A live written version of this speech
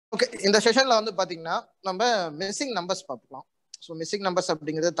Okay, இந்த செஷன்ல வந்து பாத்தீங்கன்னா நம்ம மிஸ்ஸிங் நம்பர்ஸ் பார்க்கலாம். ஸோ மிஸ்ஸிங் நம்பர்ஸ்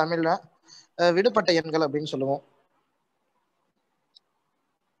அப்படிங்கிறது தமிழ்ல விடுபட்ட எண்கள் அப்படின்னு சொல்லுவோம்.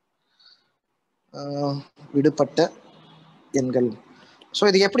 விடுபட்ட எண்கள். ஸோ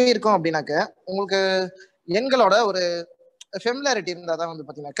இது எப்படி இருக்கும் அப்படின்னாக்க, உங்களுக்கு எண்களோட ஒரு ஃபெமிலாரிட்டி இருந்தால் தான் வந்து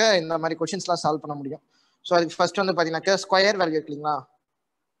பார்த்தீங்கன்னாக்கா இந்த மாதிரி கொஷின்ஸ்லாம் சால்வ் பண்ண முடியும். ஸோ அதுக்கு ஃபர்ஸ்ட் வந்து பார்த்தீங்கன்னாக்கா ஸ்கொயர் வேல்யூ இருக்கு இல்லைங்களா,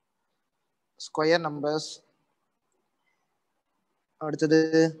 ஸ்கொயர் நம்பர்ஸ், அடுத்தது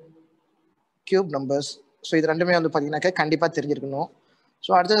கியூப் நம்பர்ஸ். ஸோ இது ரெண்டுமே வந்து பார்த்தீங்கன்னாக்கா கண்டிப்பாக தெரிஞ்சிருக்கணும்.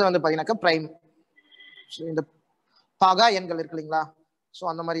 ஸோ அடுத்தது வந்து பார்த்தீங்கன்னாக்கா ப்ரைம். ஸோ இந்த பகா எண்கள் இருக்கு இல்லைங்களா, ஸோ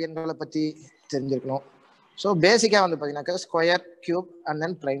அந்த மாதிரி எண்களை பற்றி தெரிஞ்சிருக்கணும். ஸோ பேசிக்காக வந்து பார்த்தீங்கன்னாக்கா square, cube and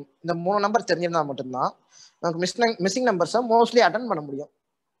then prime, இந்த 3 நம்பர் தெரிஞ்சிருந்தா மட்டும்தான் நமக்கு மிஸ்ஸிங் நம்பர்ஸை மோஸ்ட்லி அட்டன் பண்ண முடியும்.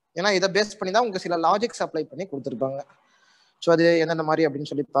 ஏன்னா இதை பேஸ் பண்ணி தான் உங்களுக்கு சில லாஜிக்ஸ் அப்ளை பண்ணி கொடுத்துருப்பாங்க. ஸோ அது எந்தெந்த மாதிரி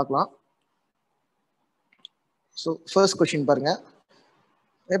அப்படின்னு சொல்லி பார்க்கலாம். ஸோ ஃபர்ஸ்ட் கொஷின் பாருங்க.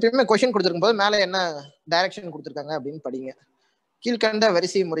 எப்பயுமே கொஷின் கொடுத்துருக்கும் போது மேலே என்ன டைரக்ஷன் கொடுத்துருக்காங்க அப்படின்னு படிங்க. கீழ்கண்ட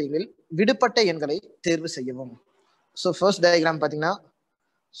வரிசை முறைகளில் விடுபட்ட எண்களை தேர்வு செய்யவும். ஸோ ஃபர்ஸ்ட் டயக்ராம் பார்த்தீங்கன்னா,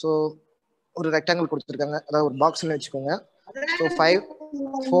 ஸோ ஒரு ரெக்டாங்கிள் கொடுத்துருக்காங்க, அதாவது ஒரு பாக்ஸ்ன்னு வச்சுக்கோங்க. ஸோ 5,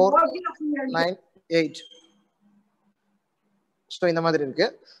 4, 9, 8. ஸோ இந்த மாதிரி இருக்கு.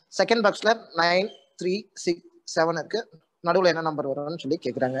 செகண்ட் பாக்ஸ்ல 9, 3, 6, 7 இருக்கு. நடுவில் என்ன நம்பர் வரும்னு சொல்லி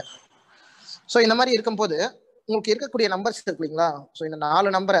கேட்குறாங்க. ஸோ இந்த மாதிரி இருக்கும்போது உங்களுக்கு இருக்கக்கூடிய நம்பர்ஸ் இருக்கு இல்லைங்களா, ஸோ இந்த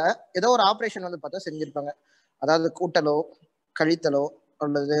 4 நம்பரை ஏதோ ஒரு ஆப்ரேஷன் வந்து பார்த்தா செஞ்சிருப்பாங்க. அதாவது கூட்டலோ, கழித்தலோ,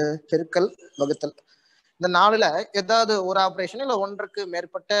 அல்லது பெருக்கல், வகுத்தல். இந்த 4ல ஏதாவது ஒரு ஆப்ரேஷன் இல்லை ஒன்றுக்கு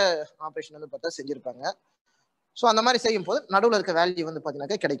மேற்பட்ட ஆப்ரேஷன் வந்து பார்த்தா செஞ்சிருப்பாங்க. ஸோ அந்த மாதிரி செய்யும் போது நடுவில் இருக்க வேல்யூ வந்து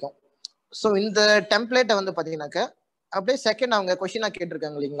பார்த்தீங்கன்னாக்கா கிடைக்கும். ஸோ இந்த டெம்ப்ளேட்டை வந்து பார்த்தீங்கன்னாக்கா அப்படியே செகண்ட் அவங்க கொஸ்டினாக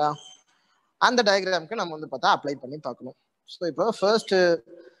கேட்டிருக்காங்க இல்லைங்களா, அந்த டயக்ராமுக்கு நம்ம வந்து பார்த்தா அப்ளை பண்ணி பார்க்கணும். ஸோ இப்போ ஃபர்ஸ்ட்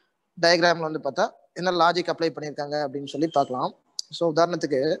டயக்ராம்ல வந்து பார்த்தா என்ன லாஜிக் அப்ளை பண்ணியிருக்காங்க அப்படின்னு சொல்லி பார்க்கலாம். ஸோ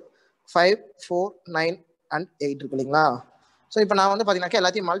உதாரணத்துக்கு 5, 4, 9 and 8 இருக்கு இல்லைங்களா. ஸோ இப்போ நான் வந்து பார்த்தீங்கன்னாக்கா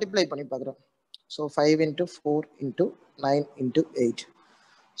எல்லாத்தையும் மல்டிப்ளை பண்ணி பார்க்குறேன். ஸோ 5 × 4 × 9 × 8.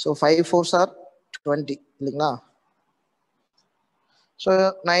 ஸோ 5 4s are 20 இல்லைங்களா. So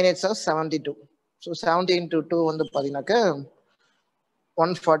 9 8s are 72. ஸோ 70 × 2 வந்து பார்த்தீங்கன்னாக்கா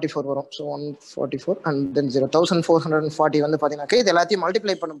 144 வரும். ஸோ 144 அண்ட் தென் 0, 1440 வந்து பார்த்தீங்கன்னாக்கா இது எல்லாத்தையும்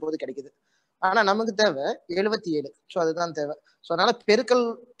மல்டிப்ளை பண்ணும்போது கிடைக்குது. ஆனால் நமக்கு தேவை 77. ஸோ அதுதான் தேவை. ஸோ அதனால பெருக்கல்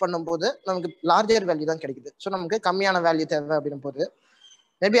பண்ணும்போது நமக்கு லார்ஜர் வேல்யூ தான் கிடைக்குது. ஸோ நமக்கு கம்மியான வேல்யூ தேவை அப்படின்னும் போது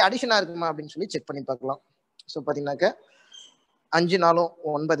மேபி அடிஷனாக இருக்குமா அப்படின்னு சொல்லி செக் பண்ணி பார்க்கலாம். ஸோ பார்த்தீங்கன்னாக்கா 5 4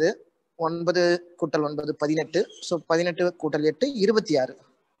 9, 9 கூட்டல் 9 18. ஸோ 18 கூட்டல் 8 26.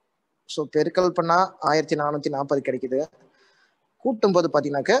 ஸோ பெருக்கல் பண்ணால் 1440 கிடைக்குது. கூட்டும் போது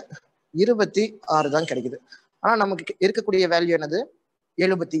பார்த்தீங்கன்னாக்கா 26 தான் கிடைக்குது. ஆனால் நமக்கு இருக்கக்கூடிய வேல்யூ என்னது,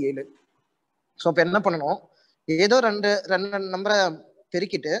 77. ஸோ இப்போ என்ன பண்ணணும், ஏதோ ரெண்டு நம்பரை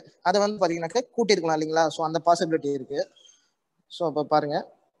பெருக்கிட்டு அதை வந்து பார்த்தீங்கன்னாக்கா கூட்டியிருக்கலாம் இல்லைங்களா. ஸோ அந்த பாசிபிலிட்டி இருக்கு. ஸோ அப்போ பாருங்க.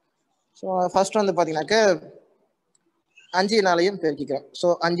 ஸோ ஃபர்ஸ்ட் வந்து பார்த்தீங்கன்னாக்கா 5 4 பெருக்கிக்கிறேன். ஸோ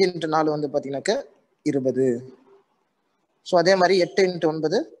 5 × 4 வந்து பார்த்தீங்கன்னாக்கா 20. ஸோ அதே மாதிரி 8 ×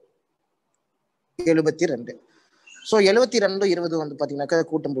 9 72. ஸோ 72 20 வந்து பார்த்தீங்கன்னாக்கா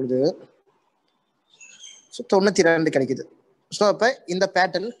கூட்டும் பொழுது ஸோ 92 கிடைக்குது. ஸோ அப்போ இந்த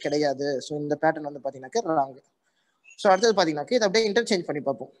பேட்டர்ன் கிடையாது. ஸோ இந்த பேட்டர்ன் வந்து பார்த்தீங்கன்னாக்கா ராங். ஸோ அடுத்தது பார்த்தீங்கன்னாக்கா இதை அப்படியே இன்டர்சேஞ்ச் பண்ணி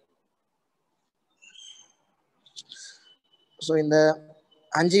பார்ப்போம். ஸோ இந்த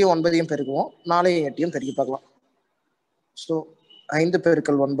 5 9 பெருக்குவோம், 4 8 பெருக்கி பார்க்கலாம். ஸோ 5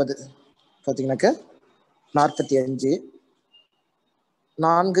 × 9 பார்த்தீங்கன்னாக்கா 45.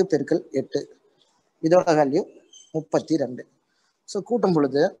 4 × 8 இதோட வேல்யூ 32. ஸோ கூட்டும்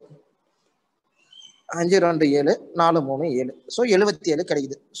பொழுது 5 2 7, 4 3 7. ஸோ 77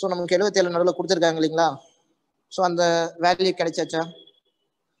 கிடைக்குது. ஸோ நமக்கு 77 நடுவில் கொடுத்துருக்காங்க இல்லைங்களா. ஸோ அந்த வேல்யூ கிடைச்சாச்சா.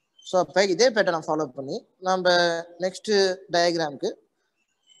 ஸோ அப்போ இதே பேட்டர்னை ஃபாலோ பண்ணி நம்ம நெக்ஸ்ட் டயக்ராமுக்கு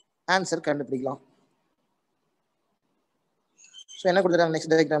ஆன்சர் கண்டுபிடிக்கலாம். ஸோ என்ன கொடுத்துருக்காங்க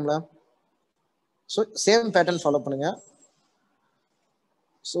next டயக்ராமில். So same pattern follow பண்ணுங்க.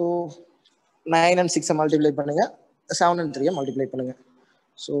 ஸோ 9 and 6 மல்டிப்ளை பண்ணுங்க, 7 and 3 மல்டிப்ளை பண்ணுங்க.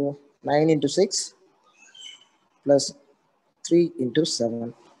 ஸோ 9 × 6 + 3 × 7.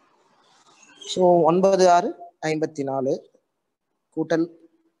 ஸோ 9 6 54 கூட்டல்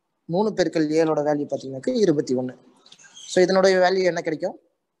 3 × 7 வேல்யூ பார்த்தீங்கன்னாக்கா 21. ஸோ இதனுடைய வேல்யூ என்ன கிடைக்கும்,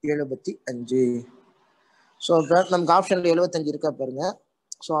 75. ஸோ இப்போ நமக்கு ஆப்ஷன்ல 75 இருக்கா பாருங்க.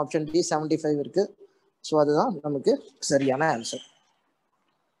 ஸோ ஆப்ஷன் டி 75 இருக்கு. ஸோ அதுதான் நமக்கு சரியான ஆன்சர்.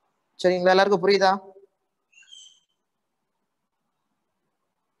 சரிங்களா, எல்லாருக்கும் புரியுதா.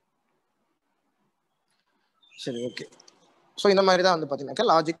 சரி, ஓகே. ஸோ இந்த மாதிரி தான் வந்து பார்த்தீங்கன்னாக்கா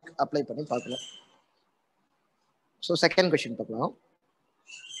லாஜிக் அப்ளை பண்ணி பார்க்கணும். ஸோ செகண்ட் கொஸ்டின் பார்க்கலாம்.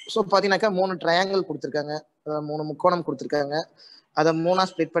 ஸோ பார்த்தீங்கன்னாக்கா 3 ட்ரையாங்கிள் கொடுத்துருக்காங்க, 3 முக்கோணம் கொடுத்துருக்காங்க. அதை 3ஆ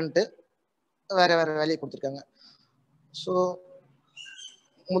ஸ்ப்ளிட் பண்ணிட்டு வேற வேற வேல்யூ கொடுத்துருக்காங்க. ஸோ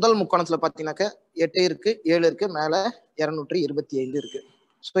முதல் முக்கோணத்தில் பார்த்தீங்கன்னாக்கா 8 இருக்கு, 7 இருக்கு, மேலே 225 இருக்கு.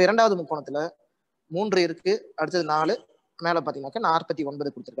 ஸோ இரண்டாவது முக்கோணத்தில் 3 இருக்கு, அடுத்தது 4, மேலே பார்த்தீங்கன்னாக்கா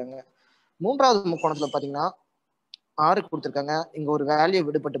 49 கொடுத்துருக்காங்க. மூன்றாவது முக்கோணத்தில் பார்த்தீங்கன்னா 6 கொடுத்துருக்காங்க, இங்கே ஒரு வேல்யூ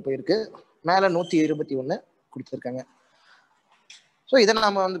விடுபட்டு போயிருக்கு, மேலே 121 கொடுத்துருக்காங்க. ஸோ இதை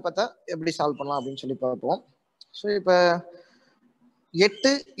நம்ம வந்து பார்த்தா எப்படி சால்வ் பண்ணலாம் அப்படின்னு சொல்லி பார்ப்போம். ஸோ இப்போ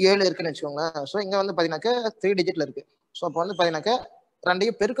 8, 7 இருக்குன்னு வச்சுக்கோங்களேன். ஸோ இங்கே வந்து பார்த்தீங்கன்னாக்கா 3 டிஜிட்ல இருக்கு. ஸோ அப்போ வந்து பார்த்தீங்கன்னாக்கா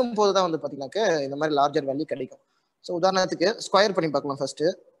ரெண்டையும் பெருக்கும் போது தான் வந்து பார்த்தீங்கன்னாக்கா இந்த மாதிரி லார்ஜர் வேல்யூ கிடைக்கும். ஸோ உதாரணத்துக்கு ஸ்கொயர் பண்ணி பார்க்கலாம் first.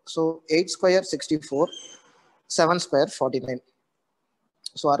 So 8 square 64, 7 square 49.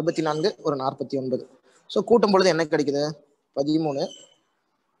 So 64 ஒரு 49. ஸோ கூட்டும் பொழுது என்ன கிடைக்குது? 13.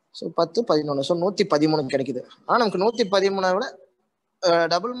 ஸோ 10, 11. ஸோ 113 கிடைக்குது. ஆனால் நமக்கு 113 விட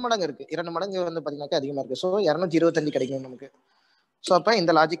டபுள் மடங்கு இருக்கு, 2 மடங்கு வந்து பார்த்தீங்கன்னாக்கா அதிகமாக இருக்கு. ஸோ 225 கிடைக்கும் நமக்கு. ஸோ அப்போ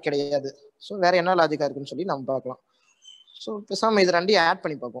இந்த லாஜிக் கிடையாது. ஸோ வேற என்ன லாஜிக்கா இருக்குன்னு சொல்லி நம்ம பார்க்கலாம். ஸோ பேசாமல் இது ரெண்டையும் ஆட்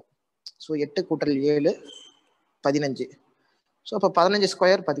பண்ணி பார்ப்போம். ஸோ 8 கூட்டல் 7 15. ஸோ அப்போ 15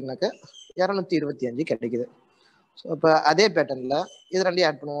 ஸ்கொயர் பார்த்தீங்கன்னாக்கா 225 கிடைக்குது. ஸோ அப்போ அதே பேட்டர்னில் இது ரெண்டையும்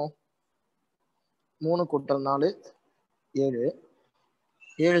ஆட் பண்ணுவோம். 3 கூட்டல் 4 7,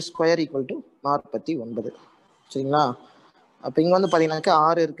 7 ஸ்கொயர் ஈக்குவல் டு 49. சரிங்களா? அப்போ இங்கே வந்து பார்த்தீங்கன்னாக்கா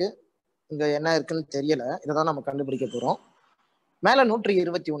 6 இருக்கு, இங்கே என்ன இருக்குன்னு தெரியல, இதை தான் நம்ம கண்டுபிடிக்க போகிறோம். மேலே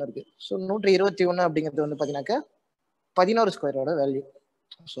 121 இருக்கு. ஸோ 121 அப்படிங்கிறது வந்து பார்த்தீங்கன்னாக்கா 11 ஸ்கொயரோட வேல்யூ.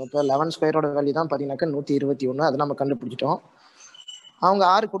 ஸோ இப்போ 11 ஸ்கொயரோட வேல்யூ தான் பார்த்தீங்கன்னாக்கா 121. அதை நம்ம கண்டுபிடிச்சிட்டோம். அவங்க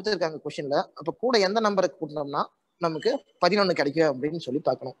 6 கொடுத்துருக்காங்க கொஸ்டின்ல. அப்போ கூட எந்த நம்பருக்கு கூட்டினோம்னா நமக்கு 11 கிடைக்கும் அப்படின்னு சொல்லி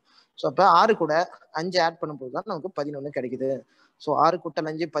பார்க்கணும். ஸோ அப்போ 6 கூட 5 ஆட் பண்ணும்போது தான் நமக்கு 11 கிடைக்குது. ஸோ 6 கூட்டல்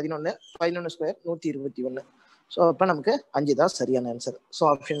 5 11, 11 ஸ்கொயர் 121. ஸோ அப்போ நமக்கு 5 தான் சரியான answer. So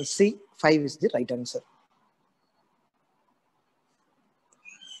option C 5 is the right answer.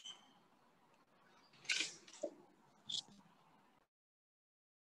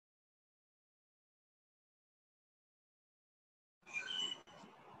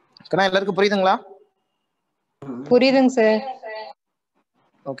 எல்லாருக்கும் புரியுதுங்களா? புரியுதுங்க sir.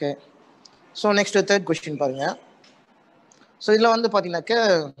 Okay. So next third question பாருங்க. ஸோ இதில் வந்து பார்த்தீங்கன்னாக்கா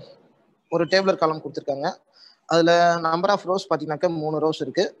ஒரு டேபிளர் காலம் கொடுத்துருக்காங்க. அதில் நம்பர் ஆஃப் ரோஸ் பார்த்தீங்கன்னாக்கா 3 ரோஸ்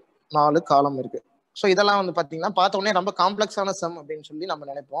இருக்கு, 4 காலம் இருக்கு. ஸோ இதெல்லாம் வந்து பார்த்தீங்கன்னா பார்த்த உடனே ரொம்ப காம்ப்ளெக்ஸான சம் அப்படின்னு சொல்லி நம்ம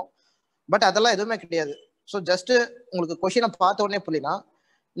நினைப்போம். பட் அதெல்லாம் எதுவுமே கிடையாது. ஸோ ஜஸ்ட் உங்களுக்கு கொஸ்டினை பார்த்த உடனே புரியலாம்.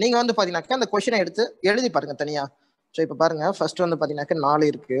 நீங்கள் வந்து பார்த்தீங்கன்னாக்கா அந்த கொஸ்டினை எடுத்து எழுதி பாருங்க தனியாக. ஸோ இப்போ பாருங்க, ஃபர்ஸ்ட் வந்து பார்த்தீங்கன்னாக்கா 4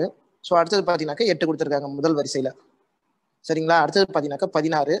 இருக்கு. ஸோ அடுத்தது பார்த்தீங்கன்னாக்கா 8 கொடுத்துருக்காங்க முதல் வரிசையில். சரிங்களா? அடுத்தது பார்த்தீங்கன்னாக்கா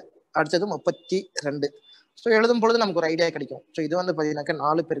 16, அடுத்தது 32. ஸோ எழுதும் பொழுது நமக்கு ஒரு ஐடியா கிடைக்கும். ஸோ இது வந்து பார்த்தீங்கன்னாக்கா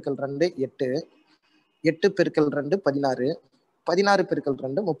 4 பெருக்கல் 2 8, 8 பெருக்கல் 2 16, 16 பெருக்கல்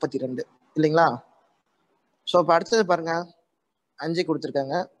 2 32 இல்லைங்களா? ஸோ இப்போ அடுத்தது பாருங்க, 5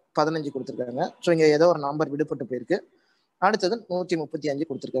 கொடுத்துருக்காங்க, 15 கொடுத்துருக்காங்க. ஸோ இங்கே ஏதோ ஒரு நம்பர் விடுபட்டு போயிருக்கு. அடுத்தது 135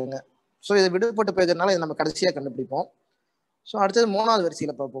 கொடுத்துருக்காங்க. ஸோ இது விடுபட்டு போயிருக்கிறதுனால இதை நம்ம கடைசியாக கண்டுபிடிப்போம். ஸோ அடுத்தது 3வது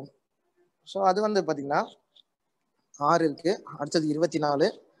வரிசையில் பார்ப்போம். ஸோ அது வந்து பார்த்தீங்கன்னா 6 இருக்கு, அடுத்தது 24,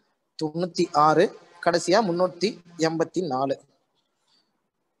 96, கடைசியா 384.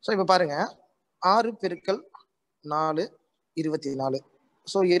 ஸோ இப்போ பாருங்க, 6 பெருக்கல் 4 24.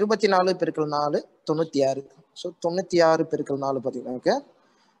 ஸோ 24 பெருக்கல் 4 96. ஸோ 96 பெருக்கல் 4 பார்த்தீங்கன்னாக்க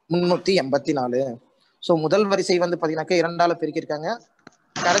 384. ஸோ முதல் வரிசை வந்து பார்த்தீங்கன்னாக்கா 2ஆல பெருக்கியிருக்காங்க,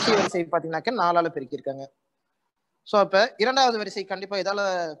 கடைசி வரிசை பார்த்தீங்கன்னாக்கா 4ஆல பெருக்கியிருக்காங்க. ஸோ அப்போ இரண்டாவது வரிசை கண்டிப்பாக எதால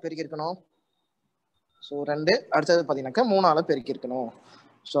பெருக்கியிருக்கணும்? ஸோ 2, அடுத்தது பார்த்தீங்கன்னாக்கா 3ஆல பெருக்கியிருக்கணும்.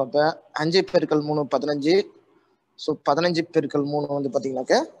 ஸோ அப்போ 5 பெருக்கல் 3 15. ஸோ 15 பெருக்கல் 3 வந்து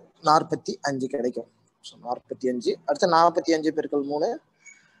பார்த்தீங்கன்னாக்கா 45 கிடைக்கும். ஸோ 45, அடுத்து 45 பெருக்கல் 3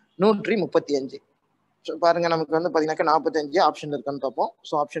 135. ஸோ பாருங்க, நமக்கு வந்து பார்த்தீங்கன்னாக்கா 45 ஆப்ஷன் இருக்கான்னு பார்ப்போம்.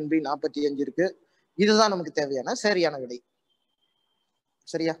 ஸோ ஆப்ஷன் பி 45 இருக்கு. இதுதான் நமக்கு தேவையான சரியான விடை.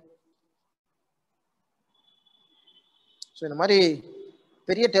 சரியா? ஸோ இந்த மாதிரி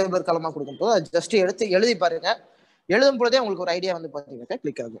பெரிய டேபிள் காலமாக கொடுக்கும்போது அது ஜஸ்ட் எடுத்து எழுதி பாருங்க. எழுதும் பொழுதே உங்களுக்கு ஒரு ஐடியா வந்து பார்த்தீங்கன்னாக்கா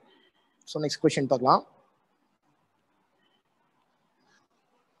கிளிக் ஆகும். ஸோ நெக்ஸ்ட் கொஸ்டின் பார்க்கலாம்.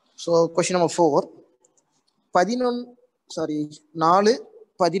 So question number 4. 4,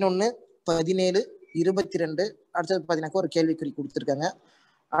 11, 17, 22. அடுத்தது பார்த்தீங்கன்னாக்கா ஒரு கேள்விக்குறி கொடுத்துருக்காங்க.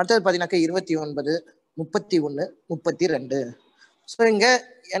 அடுத்தது பார்த்தீங்கன்னாக்கா 29, 31, 32. ஸோ இங்க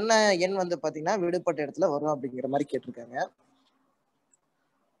என்ன எண் வந்து பார்த்தீங்கன்னா விடுபட்ட இடத்துல வரும் அப்படிங்கிற மாதிரி கேட்டிருக்காங்க.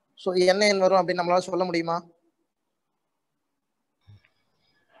 ஸோ என்ன எண் வரும் அப்படின்னு நம்மளால சொல்ல முடியுமா?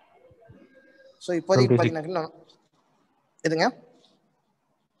 ஸோ இப்போதைக்கு பார்த்தீங்கன்னா எதுங்க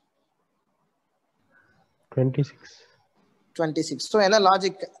 26. 26. ஸோ என்ன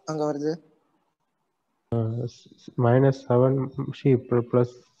லாஜிக் அங்கே வருது? -7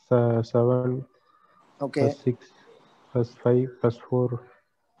 plus 7 okay plus 6 plus 5 plus 4.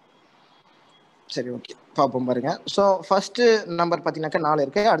 சரி ஓகே பார்ப்போம் பாருங்க. ஸோ ஃபர்ஸ்ட் நம்பர் பார்த்தீங்கன்னாக்கா 4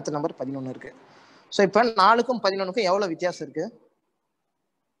 இருக்கு, அடுத்த நம்பர் 11 இருக்கு. ஸோ இப்போ 4க்கும் 11க்கும் எவ்வளோ வித்தியாசம் இருக்கு?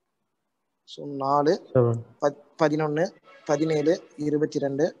 So 4 11 17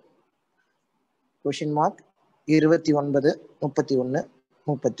 22 question mark 29 31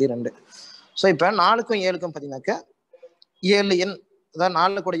 32. ஸோ இப்போ 4க்கும் 7க்கும் பார்த்தீங்கன்னாக்கா 7 எண், அதாவது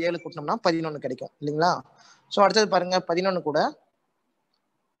 4 கூட 7 கூட்டினோம்னா 11 கிடைக்கும் இல்லைங்களா? ஸோ அடுத்தது பாருங்க 11 கூட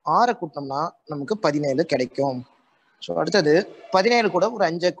 6 கூட்டினோம்னா நமக்கு 17 கிடைக்கும். ஸோ அடுத்தது 17 கூட ஒரு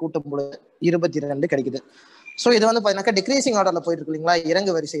 5 கூட்டும் பொழுது 22 கிடைக்குது. ஸோ இது வந்து பார்த்தீங்கன்னாக்கா டிக்ரீசிங் ஆர்டர்ல போயிட்டு இருக்கு இல்லைங்களா,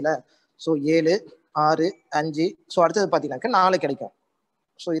 இறங்கு வரிசையில. ஸோ 7 6 5. ஸோ அடுத்தது பார்த்தீங்கன்னாக்கா 4 கிடைக்கும்.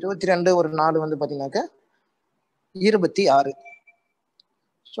 ஸோ 22 ஒரு 4 வந்து பார்த்தீங்கன்னாக்கா 26.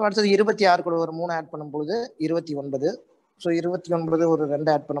 ஸோ அடுத்தது 26 கூட ஒரு 3 ஆட் பண்ணும்பொழுது 29. ஸோ 29 ஒரு 2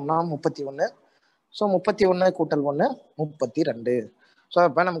 ஆட் பண்ணோம்னா 31. ஸோ 31 கூட்டல் 1 32. ஸோ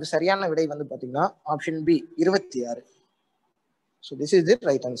அப்போ நமக்கு சரியான விடை வந்து பார்த்தீங்கன்னா option B 26. So this is the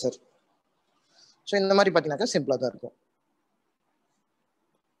right answer. So இந்த மாதிரி பார்த்தீங்கன்னாக்கா சிம்பிளாக தான் இருக்கும்.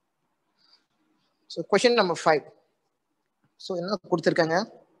 So question number 5. ஸோ என்ன கொடுத்துருக்காங்க?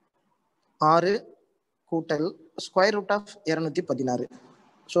 6 கூட்டல் ஸ்கொயர் ரூட் ஆஃப் 216.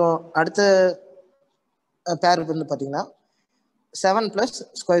 ஸோ அடுத்த பேர் வந்து பார்த்தீங்கன்னா 7 plus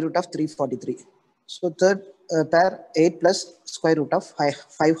square root of 343. So third pair 8 plus square root of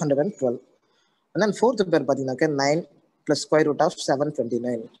 512. And then fourth pair பார்த்தீங்கன்னாக்கா 9 plus square root of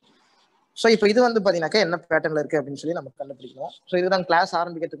 729. So இப்போ இது வந்து பார்த்தீங்கன்னாக்கா என்ன பேட்டர்ல இருக்கு அப்படின்னு சொல்லி நம்ம கண்டுபிடிக்கணும். ஸோ இதுதான் கிளாஸ்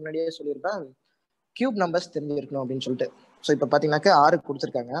ஆரம்பிக்கிறதுக்கு முன்னாடியே சொல்லியிருப்பேன், கியூப் நம்பர்ஸ் தெரிஞ்சிருக்கணும் அப்படின்னு சொல்லிட்டு. ஸோ இப்போ பார்த்தீங்கன்னாக்கா 6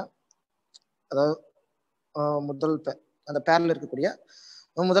 கொடுத்துருக்காங்க. அதாவது முதல் அந்த பேர்ல இருக்கக்கூடிய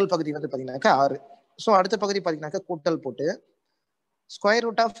முதல் பகுதி வந்து பார்த்தீங்கன்னாக்கா 6. ஸோ அடுத்த பகுதி பார்த்தீங்கன்னாக்கா கூட்டல் போட்டு ஸ்கொயர்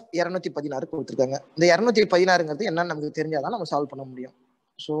ரூட் ஆஃப் 216 கொடுத்துருக்காங்க. இந்த 216ங்கிறது என்னன்னு நமக்கு தெரிஞ்சாதான் நம்ம சால்வ் பண்ண முடியும்.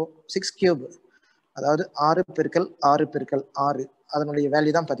 ஸோ 6 கியூப், அதாவது 6 பெருக்கல் 6 பெருக்கல் 6, அதனுடைய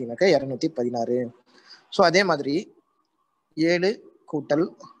வேல்யூ தான் பார்த்தீங்கன்னாக்கா 216. ஸோ அதே மாதிரி 7 கூட்டல்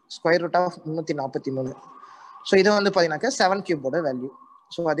ஸ்கொயர் ரூட் ஆஃப் 343. ஸோ இது வந்து பார்த்தீங்கன்னாக்கா 7 கியூபோட வேல்யூ.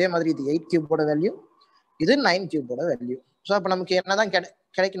 ஸோ அதே மாதிரி இது 8 கியூபோட வேல்யூ, இது 9 கியூபோட வேல்யூ. ஸோ அப்போ நமக்கு என்னதான்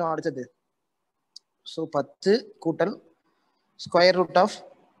கிடைக்கணும் அடுத்தது? ஸோ 10 கூட்டல் ஸ்கொயர் ரூட் ஆஃப்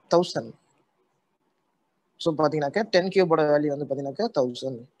 1000. ஸோ பார்த்தீங்கன்னாக்கா 10 கியூபோட வேல்யூ வந்து பார்த்தீங்கன்னாக்கா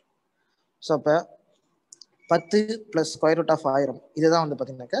 1000. ஸோ அப்போ 10 பிளஸ் ஸ்கொயர் ரூட் ஆஃப் 1000, இதுதான் வந்து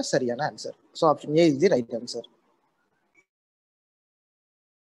பார்த்தீங்கன்னாக்கா சரியான answer. So option A is the right answer.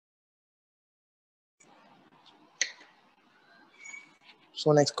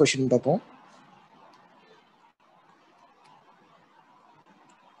 So next question பார்ப்போம்.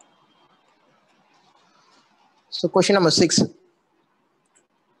 So question number 6.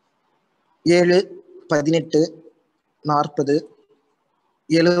 7 18 40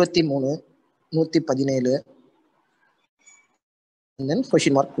 73 117 then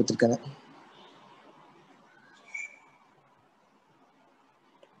question mark கொடுத்துருக்காங்க.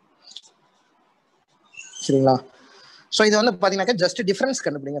 சரிங்களா? ஸோ இது வந்து பார்த்தீங்கன்னாக்கா ஜஸ்ட் டிஃபரன்ஸ்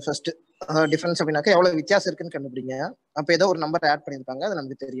கண்டுபிடிங்க ஃபர்ஸ்ட். டிஃபரன்ஸ் அப்படின்னாக்கா எவ்வளோ வித்தியாசம் இருக்குன்னு கண்டுபிடிங்க. அப்போ ஏதோ ஒரு நம்பர் ஆட் பண்ணியிருப்பாங்க, அது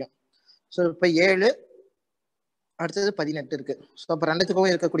நமக்கு தெரியும். ஸோ இப்போ 7 அடுத்தது 18 இருக்கு. ஸோ அப்போ ரெண்டுத்துக்கும்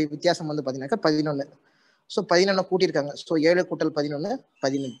இருக்கக்கூடிய வித்தியாசம் வந்து பார்த்தீங்கன்னாக்கா 11. ஸோ 11 கூட்டியிருக்காங்க. ஸோ 7 கூட்டல் 11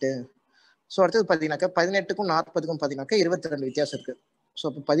 18. ஸோ அடுத்தது பார்த்தீங்கன்னாக்கா 18க்கும் 40க்கும் பார்த்தீங்கன்னாக்கா 22 வித்தியாசம் இருக்கு. ஸோ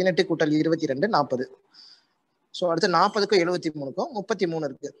அப்போ 18 கூட்டல் 22 40. ஸோ அடுத்து 40க்கும் 73க்கும் 33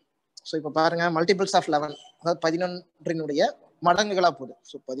 இருக்கு. ஸோ இப்போ பாருங்க மல்டிபிள்ஸ் ஆஃப் 11, அதாவது 11னுடைய மடங்குகளா போகுது.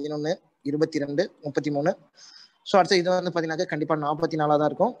 ஸோ 11 22 33. ஸோ அடுத்து இது வந்து பார்த்தீங்கன்னாக்கா கண்டிப்பாக 44 தான்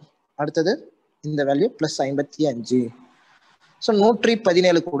இருக்கும். அடுத்தது இந்த வேல்யூ பிளஸ் 55. ஸோ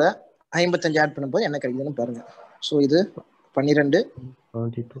 117 கூட 55 ஆட் பண்ணும்போது என்ன கிடைக்குதுன்னு பாருங்க. ஸோ இது 12.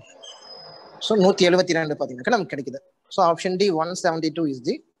 ஸோ 172 பார்த்தீங்கன்னாக்கா நமக்கு கிடைக்குது. So option D 172 is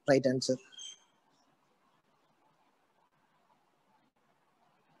the right answer.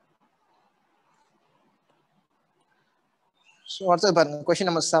 So அடுத்தது பாருங்க கொஸ்டின்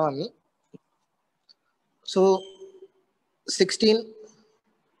நம்பர் 7. ஸோ 16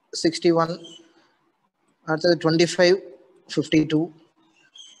 61, அடுத்தது 25 52,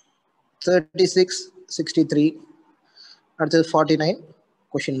 36 63, அடுத்தது 49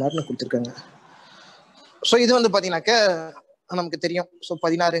 கொஸ்டின் மார்க்னு கொடுத்துருக்காங்க. ஸோ இது வந்து பார்த்தீங்கன்னாக்கா நமக்கு தெரியும். ஸோ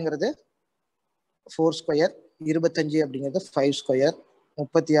 16ங்கிறது 4 ஸ்கொயர், 25 அப்படிங்கிறது 5 ஸ்கொயர்,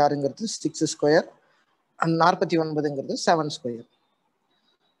 36ங்கிறது 6 ஸ்கொயர், 49ங்கிறது 7 ஸ்கொயர்.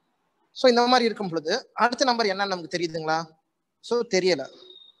 ஸோ இந்த மாதிரி இருக்கும் பொழுது அடுத்த நம்பர் என்னன்னு நமக்கு தெரியுதுங்களா? ஸோ தெரியல.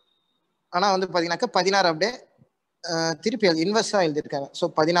 ஆனால் வந்து பார்த்தீங்கன்னாக்கா 16 அப்படியே திருப்பி இன்வெர்ஸாக எழுதியிருக்காங்க. ஸோ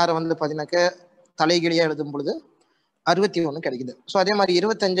 16 வந்து பார்த்தீங்கன்னாக்கா தலைகீழியாக எழுதும் பொழுது 61 கிடைக்குது. ஸோ அதே மாதிரி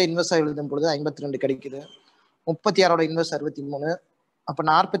 25 இன்வெர்ஸாக எழுதும் பொழுது 52 கிடைக்குது. 36ஓட இன்வெர்ஸ் 63. அப்போ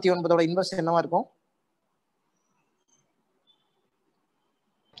 49ஓட இன்வெர்ஸ் என்னவா இருக்கும்?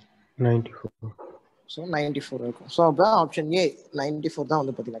 94. ஸோ 94 இருக்கும். ஸோ அப்போ ஆப்ஷன் ஏ 94 தான்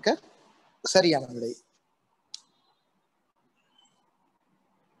வந்து பார்த்தீங்கன்னாக்கா சரியான விடை.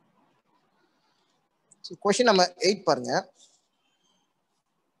 கொஸ்டின் நம்பர் 8 பாருங்க.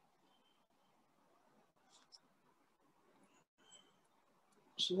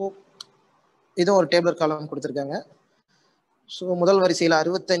 ஸோ இதுவும் ஒரு டேபிள் காலம் கொடுத்துருக்காங்க. ஸோ முதல் வரிசையில்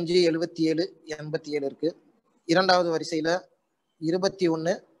 65, 77, 87 இருக்கு. இரண்டாவது வரிசையில்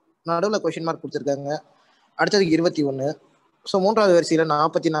 21, நடுவில் கொஸ்டின் மார்க் கொடுத்துருக்காங்க. அடுத்தது 21. ஸோ மூன்றாவது வரிசையில்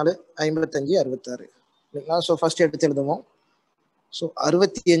 44, 55, 66 இல்லைங்களா? ஸோ ஃபர்ஸ்ட் எடுத்து எழுதுவோம். So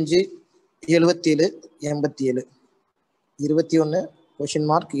 65, 77, 87, 21 question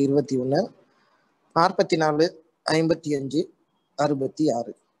mark 21, 44, 55,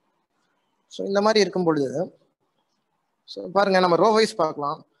 66. ஸோ இந்த மாதிரி இருக்கும் பொழுது ஸோ பாருங்க, நம்ம ரோ வைஸ்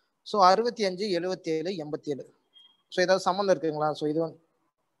பார்க்கலாம். ஸோ 65, 77, 87. ஸோ ஏதாவது சம்மந்தம் இருக்குங்களா? ஸோ இது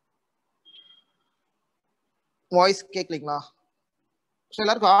வாய்ஸ் கேட்கலீங்களா? ஸோ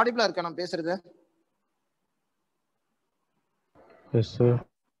எல்லாருக்கும் ஆடிபிளா இருக்கா நான் பேசுறது? Yes sir.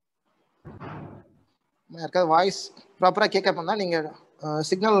 யாருக்காவது வாய்ஸ் ப்ராப்பராக கேட்க பண்ணா நீங்கள்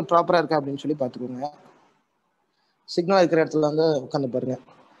சிக்னல் ப்ராப்பராக இருக்கா அப்படின்னு சொல்லி பார்த்துக்கோங்க. சிக்னல் இருக்கிற இடத்துல வந்து உட்காந்து பாருங்க.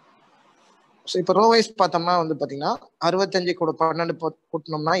 ஸோ இப்போ ரோ வைஸ் பார்த்தோம்னா வந்து பார்த்தீங்கன்னா 65 கூட 12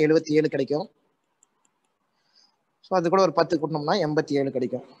 கூட்டினோம்னா 77 கிடைக்கும். ஸோ அது கூட ஒரு 10 கூட்டினோம்னா 87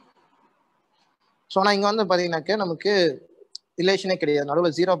 கிடைக்கும். ஸோ ஆனால் இங்கே வந்து பார்த்தீங்கன்னாக்க நமக்கு ரிலேஷனே கிடையாது.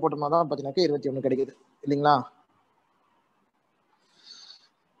 நடுவில் 0 போட்டோம்னா தான் பார்த்தீங்கன்னாக்க 21 கிடைக்குது இல்லைங்களா?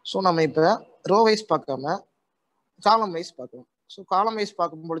 ஸோ நம்ம இப்போ ரோ வைஸ் பார்க்காம காலம் வைஸ் பார்க்கலாம். ஸோ காலம் வைஸ்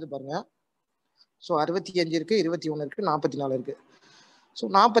பார்க்கும்பொழுது பாருங்க, ஸோ 65 இருக்கு, 21 இருக்கு, 44 இருக்கு. ஸோ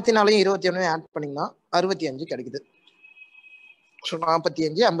 44ஐயும் 21ஐயும் ஆட் பண்ணிங்கன்னா 65 கிடைக்குது. ஸோ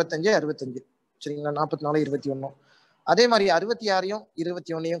 45, 55, 65 சரிங்களா? 44, 21. அதே மாதிரி 66ஐயும்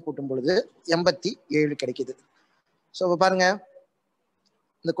 21ஐயும் கூட்டும் பொழுது 87 கிடைக்குது. ஸோ பாருங்க,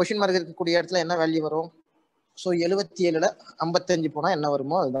 இந்த கொஸ்டின் மார்க் இருக்கக்கூடிய இடத்துல என்ன வேல்யூ வரும்? ஸோ 77ல் 55 போனால் என்ன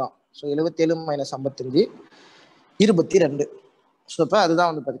வருமோ அதுதான். ஸோ 77 - 55 22. ஸோ இப்போ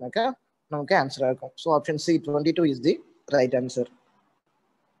அதுதான் வந்து பார்த்தீங்கன்னாக்கா நமக்கு ஆன்சராக இருக்கும். So option C 22 is the right answer.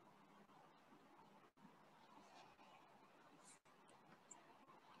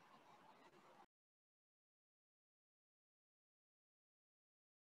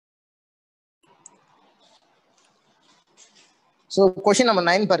 So question number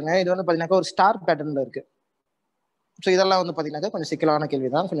 9 பாருங்க. இது வந்து பார்த்தீங்கன்னாக்கா ஒரு ஸ்டார் பேட்டர்னில் இருக்கு. ஸோ இதெல்லாம் வந்து பார்த்தீங்கன்னாக்கா கொஞ்சம் சிக்கலான கேள்வி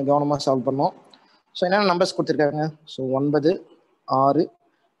தான், கொஞ்சம் கவனமாக சால்வ் பண்ணோம். ஸோ என்னென்ன நம்பர்ஸ் கொடுத்துருக்காங்க? ஸோ 9, 6,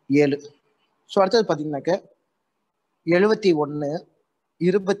 7. ஸோ அடுத்தது பார்த்தீங்கன்னாக்கா 71,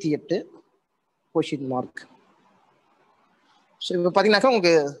 28 கொஸ்டின் மார்க். ஸோ இப்போ பார்த்தீங்கன்னாக்கா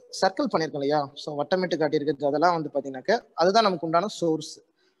உங்களுக்கு சர்க்கிள் பண்ணியிருக்கோம் இல்லையா? ஸோ வட்டமிட்டு காட்டியிருக்கிறது அதெல்லாம் வந்து பார்த்தீங்கன்னாக்கா அதுதான் நமக்கு உண்டான சோர்ஸ்.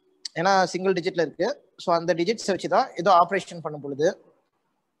 ஏன்னா சிங்கிள் டிஜிட்ல இருக்கு. ஸோ அந்த டிஜிட்ஸை வச்சு தான் ஏதோ ஆப்ரேஷன் பண்ணும் பொழுது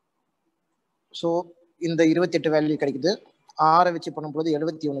ஸோ இந்த 28 வேல்யூ கிடைக்குது. 6 வச்சு பண்ணும்போது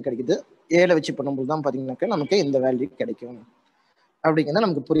 71 கிடைக்குது. 7 வச்சு பண்ணும்போது தான் பார்த்தீங்கன்னாக்கா நமக்கு இந்த வேல்யூ கிடைக்கும் அப்படிங்கிறத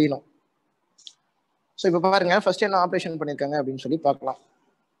நமக்கு புரியணும். ஸோ இப்போ பாருங்க, ஃபர்ஸ்ட் என்ன ஆப்ரேஷன் பண்ணியிருக்காங்க அப்படின்னு சொல்லி பார்க்கலாம்.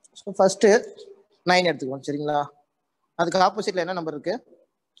 ஸோ ஃபர்ஸ்ட் 9 எடுத்துக்குவோம் சரிங்களா? அதுக்கு ஆப்போசிட்ல என்ன நம்பர் இருக்கு?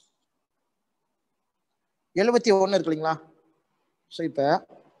 71 இருக்கு இல்லைங்களா? ஸோ இப்போ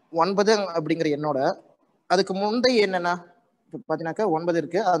 9 அப்படிங்கிற எண்ணோட அதுக்கு முந்தைய என்னன்னா இப்போ பார்த்தீங்கன்னாக்கா 9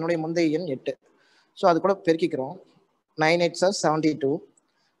 இருக்கு, அதனுடைய முந்தைய எண் 8. ஸோ அது கூட பெருக்கிக்கிறோம். 9 8 சார் 72.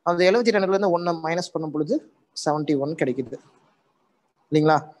 அந்த 72லேருந்து 1 மைனஸ் பண்ணும் பொழுது 71 கிடைக்குது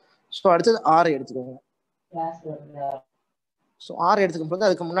இல்லைங்களா? ஸோ அடுத்தது 6 எடுத்துக்கோங்க. ஸோ 6 எடுத்துக்கும் போது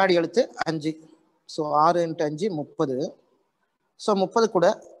அதுக்கு முன்னாடி எழுத்து 5. ஸோ 6 × 5 30. ஸோ 30 கூட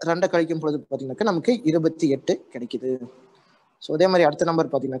 2 கழிக்கும் பொழுது பார்த்தீங்கன்னாக்கா நமக்கு 28 கிடைக்குது. ஸோ அதே மாதிரி அடுத்த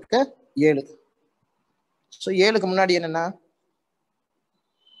நம்பர் பார்த்தீங்கன்னாக்கா 7. ஸோ 7க்கு முன்னாடி என்னன்னா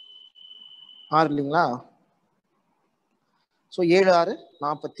 6 இல்லைங்களா? ஸோ 7 6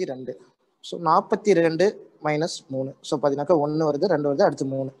 42. ஸோ 42 - 3. ஸோ பார்த்தீங்கன்னாக்கா 1 வருது, 2 வருது, அடுத்து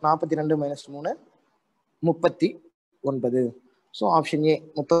 3. 42 - 3 39. ஸோ ஆப்ஷன் ஏ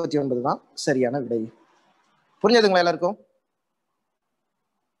 39 தான் சரியான விடை. புரிஞ்சதுங்களா எல்லாருக்கும்?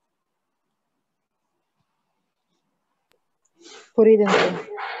 புரியுதுங்க சார்.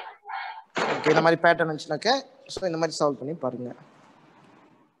 ஓகே, இந்த மாதிரி பேட்டர்ன் இருந்துச்சுனாக்கா ஸோ இந்த மாதிரி சால்வ் பண்ணி பாருங்க.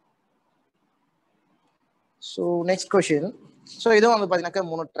 So next question. ஸோ இதுவும் வந்து பார்த்தீங்கன்னாக்கா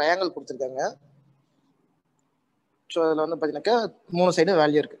 3 ட்ரையாங்கிள் கொடுத்துருக்காங்க. ஸோ அதில் வந்து பார்த்தீங்கன்னாக்கா 3 சைடு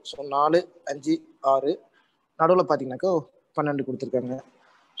வேல்யூ இருக்கு. ஸோ 4, 5, 6 நடுவில் பார்த்தீங்கன்னாக்கா 12 கொடுத்துருக்காங்க.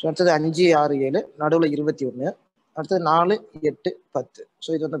 ஸோ அடுத்தது 5, 6, 7 நடுவில் 21, அடுத்தது 4, 8, 10. ஸோ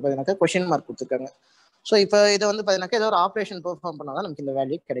இது வந்து பார்த்தீங்கன்னாக்கா கொஷின் மார்க் கொடுத்துருக்காங்க. ஸோ இப்போ இதை வந்து பார்த்தீங்கன்னாக்கா ஏதோ ஒரு ஆப்ரேஷன் பெர்ஃபார்ம் பண்ணால் தான் நமக்கு இந்த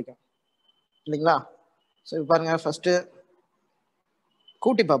வேல்யூ கிடைக்கும் இல்லைங்களா? ஸோ இப்போ பாருங்க ஃபர்ஸ்ட்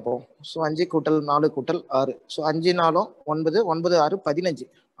கூட்டி பார்ப்போம். ஸோ 5 கூட்டல் 4 கூட்டல் 6. ஸோ 5 4 9, 9 6 15.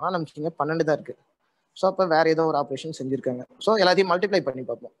 ஆனால் நமக்கு இங்கே 12 தான் இருக்கு. ஸோ அப்போ வேற ஏதோ ஒரு ஆப்ரேஷன் செஞ்சிருக்காங்க. ஸோ எல்லாத்தையும் மல்டிப்ளை பண்ணி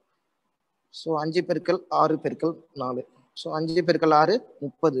பார்ப்போம். ஸோ 5 பெருக்கல் 6 பெருக்கல் 4. ஸோ 5 பெருக்கல் 6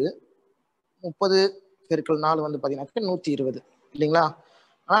 30, 30 பெருக்கல் 4 வந்து பார்த்தீங்கன்னாக்கா 120 இல்லைங்களா?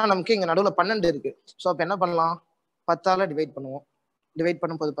 ஆனால் நமக்கு இங்கே நடுவில் 12 இருக்கு. ஸோ அப்போ என்ன பண்ணலாம்? 10ஆல் டிவைட் பண்ணுவோம். டிவைட்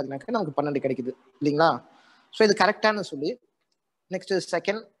பண்ணும்போது பார்த்தீங்கன்னாக்கா நமக்கு 12 கிடைக்குது இல்லைங்களா? ஸோ இது கரெக்டானு சொல்லி நெக்ஸ்ட்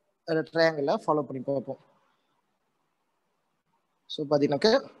செகண்ட் ட்ரையாங்கிளை ஃபாலோ பண்ணி பார்ப்போம். ஸோ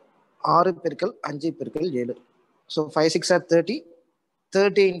பார்த்தீங்கன்னாக்கா 6 பெருக்கல் 5 பெருக்கல் 7. ஸோ 5 6 are 30,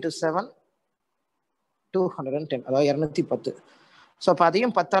 30 into 7 210, அதாவது 210. ஸோ அப்போ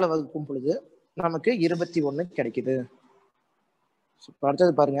அதையும் 10ஆல் வகுக்கும் பொழுது நமக்கு 21 கிடைக்குது. ஸோ இப்போ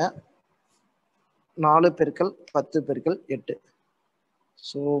அடுத்தது பாருங்க 4 பெருக்கல் 10 பெருக்கல் 8.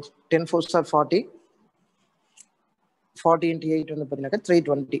 ஸோ 10 4s are 40, 40 into 8 வந்து பார்த்தீங்கன்னாக்கா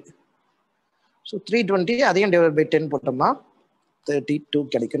 320. ஸோ 320 அதையும் டிவைட் பை 10 போட்டோம்னா 32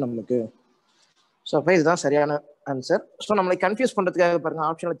 கிடைக்கும் நமக்கு. ஸோ அப்போ இதுதான் சரியான ஆன்சர். ஸோ நம்மளை கன்ஃபியூஸ் பண்ணுறதுக்காக பாருங்க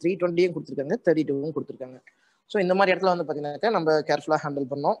ஆப்ஷனில் 320யும் கொடுத்துருக்காங்க, 32வும் கொடுத்துருக்காங்க. ஸோ இந்த மாதிரி இடத்துல வந்து பார்த்தீங்கன்னாக்கா நம்ம கேர்ஃபுல்லாக ஹேண்டில்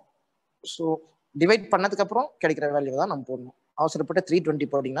பண்ணோம். ஸோ டிவைட் பண்ணதுக்கப்புறம் கிடைக்கிற வேல்யூ தான் நம்ம போடணும். அவசரப்பட்ட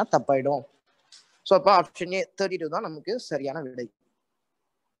 320 போட்டிங்கன்னா தப்பாயிடும். ஸோ அப்போ ஆப்ஷன் ஏ 32 தான் நமக்கு சரியான விடை.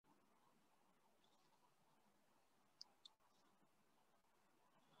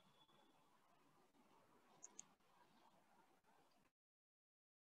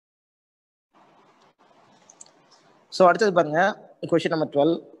 ஸோ அடுத்தது பாருங்க கொஸ்டின் நம்பர்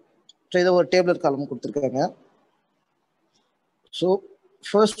 12. ஸோ இதை ஒரு டேபிளர் காலம் கொடுத்துருக்காங்க. ஸோ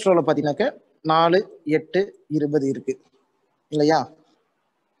ஃபர்ஸ்ட் ரோவில் பார்த்தீங்கன்னாக்கா 4, 8, 20 இருக்கு இல்லையா?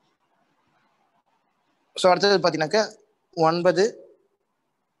 ஸோ அடுத்தது பார்த்தீங்கன்னாக்கா 9,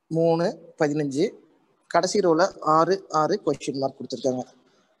 3, 15. கடைசி ரோவில் 6, 6 கொஸ்டின் மார்க் கொடுத்துருக்காங்க.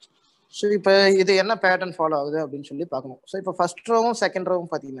 ஸோ இப்போ இது என்ன பேட்டர்ன் ஃபாலோ ஆகுது அப்படின்னு சொல்லி பார்க்கணும். ஸோ இப்போ ஃபர்ஸ்ட் ரோவும் செகண்ட்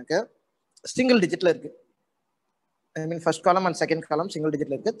ரோவும் பார்த்தீங்கன்னாக்கா சிங்கிள் டிஜிட்ல இருக்கு. ஐ மீன் first column and second column single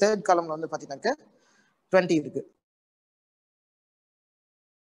டிஜிட்ல இருக்கு. தேர்ட் காலம்ல வந்து பார்த்தீங்கன்னாக்கா 20 இருக்கு.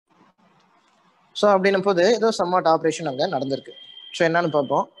 ஸோ அப்படின்னும் போது ஏதோ சம்வாட் ஆப்ரேஷன் அங்கே நடந்திருக்கு. ஸோ என்னன்னு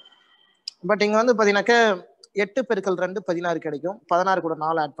பார்ப்போம். பட் இங்கே வந்து பார்த்தீங்கன்னாக்கா 8 பெருக்கல் 2 16 கிடைக்கும். 16 கூட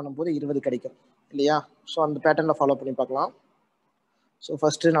 4 ஆட் பண்ணும்போது 20 கிடைக்கும் இல்லையா? ஸோ அந்த பேட்டர்னில் ஃபாலோ பண்ணி பார்க்கலாம். ஸோ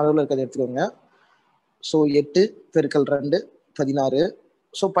ஃபர்ஸ்ட் நடுவில் இருக்கிறத எடுத்துக்கோங்க. ஸோ 8 பெருக்கல் 2 16.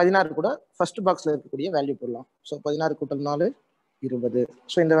 ஸோ 16 கூட ஃபர்ஸ்ட் பாக்ஸில் இருக்கக்கூடிய வேல்யூ போடலாம். ஸோ 16 கூட்டல் 4 20.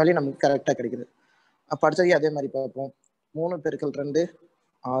 ஸோ இந்த வேல்யூ நமக்கு கரெக்டாக கிடைக்குது. அப்போ அடுத்தது அதே மாதிரி பார்ப்போம். 3 பெருக்கல் 2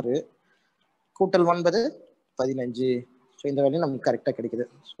 6 கூட்டல் 9 15. ஸோ இந்த வேல்யூ நமக்கு கரெக்டாக கிடைக்குது.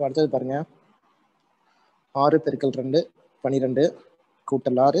 ஸோ அடுத்தது பாருங்க 6 பெருக்கல் 2 12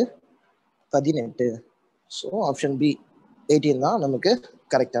 கூட்டல் 6 18. ஸோ ஆப்ஷன் பி 18 தான் நமக்கு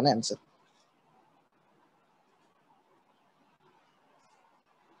கரெக்டான answer.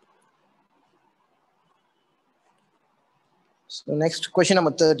 So next question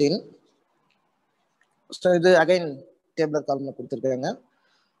number 13. So இது அகைன் டேபிளர் காலம்ல கொடுத்துருக்காங்க.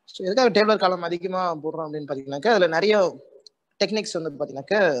 ஸோ எதுக்காக டேபிளர் காலம் அதிகமாக போடுறோம் அப்படின்னு பார்த்தீங்கன்னாக்கா அதில் நிறைய டெக்னிக்ஸ் வந்து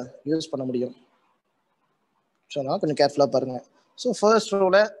பார்த்தீங்கன்னாக்கா யூஸ் பண்ண முடியும். ஸோ அதனால் கொஞ்சம் கேர்ஃபுல்லாக பாருங்க. So first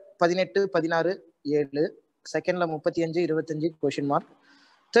ரோவில் 18, 16, 7. செகண்டில் 35, 25 question mark.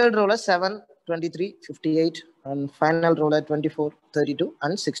 Third ரோவில் 7, 23, 58 and final ரோவில் 24, 32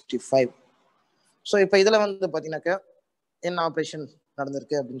 and 65. So இப்போ இதில் வந்து பார்த்தீங்கன்னாக்கா என்ன ஆப்ரேஷன்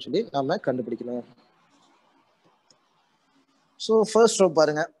நடந்திருக்கு அப்படின்னு சொல்லி நாம கண்டுபிடிக்கணும். ஸோ ஃபர்ஸ்ட் ரோ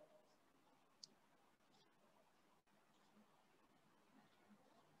பாருங்க.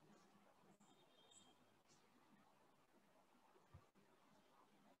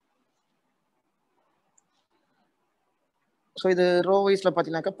 ஸோ இது ரோ வைஸ்ல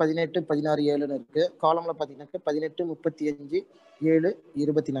பார்த்தீங்கன்னாக்கா 18, 16, 7ன்னு இருக்கு. காலம்ல பார்த்தீங்கன்னாக்கா 18, 35, 7,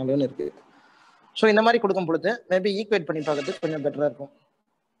 24ன்னு இருக்கு. ஸோ இந்த மாதிரி கொடுக்கும் பொழுது மேபி ஈக்குவேட் பண்ணி பார்க்கறதுக்கு கொஞ்சம் பெட்டராக இருக்கும்.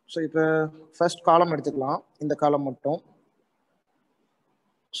 ஸோ இப்போ ஃபர்ஸ்ட் காலம் எடுத்துக்கலாம், இந்த காலம் மட்டும்.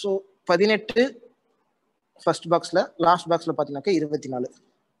 ஸோ 18 ஃபர்ஸ்ட் பாக்ஸில், லாஸ்ட் பாக்ஸில் பார்த்தீங்கன்னாக்கா 24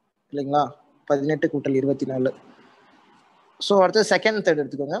 இல்லைங்களா? 18 கூட்டல் 24. ஸோ அடுத்தது செகண்ட் தேர்ட்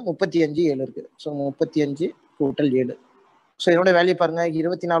எடுத்துக்கோங்க. 35, 7 இருக்கு. ஸோ 35 கூட்டல் 7. ஸோ இதோட வேல்யூ பாருங்க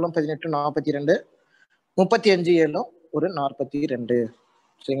 24, 18, 42. 35, 7 ஒரு 42.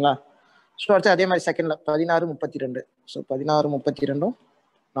 சரிங்களா? ஸோ அடுத்து அதே மாதிரி செகண்ட்ல 16 32. ஸோ 16 32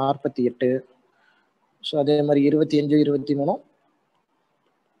 48. ஸோ அதே மாதிரி 25 23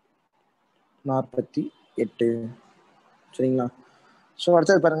 48. சரிங்களா? ஸோ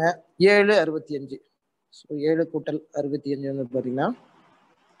அடுத்தது பாருங்க 7 65. ஸோ 7 கூட்டல் 65 வந்து பார்த்தீங்கன்னா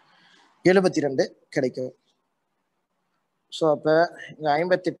 72 கிடைக்கும். ஸோ அப்போ இங்கே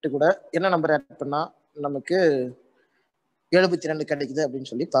 58 கூட என்ன நம்பர் ஆட் பண்ணால் நமக்கு 72 கிடைக்குது அப்படின்னு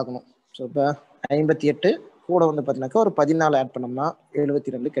சொல்லி பார்க்கணும். ஸோ இப்போ 58 கூட வந்து பார்த்தீங்கன்னாக்கா ஒரு 14 ஆட் பண்ணோம்னா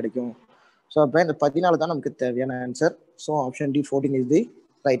 72 கிடைக்கும். ஸோ அப்போ இந்த 14 தான் நமக்கு தேவையான answer. So option D 14 is the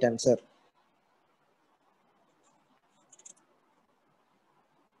right answer.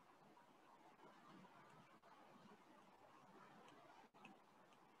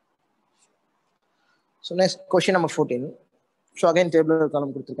 So next question number 14. So again table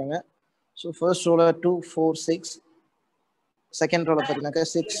காலம் கொடுத்துருக்காங்க. ஸோ ஃபர்ஸ்ட் ரோல 2 4 6, செகண்ட் ரோல பார்த்தீங்கன்னாக்கா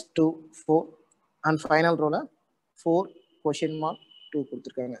 6 2 4 அண்ட் ஃபைனல் ரோல 4 கொஷின் மார்க் 2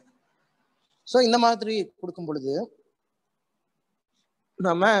 கொடுத்துருக்காங்க. ஸோ இந்த மாதிரி கொடுக்கும் பொழுது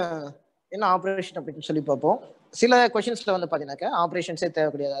நம்ம என்ன ஆப்ரேஷன் அப்படின்னு சொல்லி பார்ப்போம். சில கொஷின்ஸ்ல வந்து பார்த்தீங்கன்னாக்கா ஆப்ரேஷன்ஸே தேவை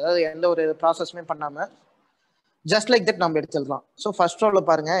கிடையாது. அதாவது எந்த ஒரு ப்ராசஸுமே பண்ணாம ஜஸ்ட் லைக் தட் நம்ம எடுத்துடலாம். ஸோ ஃபர்ஸ்ட் ரோல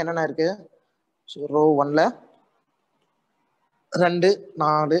பாருங்க என்னென்ன இருக்கு. ஸோ ரோ 1ல 2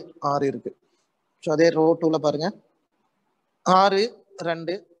 4 6 இருக்கு. ஸோ அதே ரோ 2ல பாருங்க 6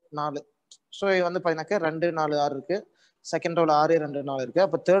 2 4. ஸோ இது வந்து பார்த்தீங்கன்னாக்கா 2 4 6 இருக்கு. செகண்ட் ரோல 6 2 4 இருக்கு.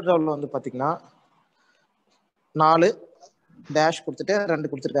 அப்போ தேர்ட் ரோல வந்து பார்த்தீங்கன்னா 4 டேஷ் கொடுத்துட்டு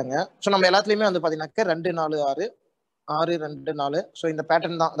 2 கொடுத்துருக்காங்க. ஸோ நம்ம எல்லாத்துலேயுமே வந்து பார்த்தீங்கன்னாக்கா 2 4 6 6 2 4. ஸோ இந்த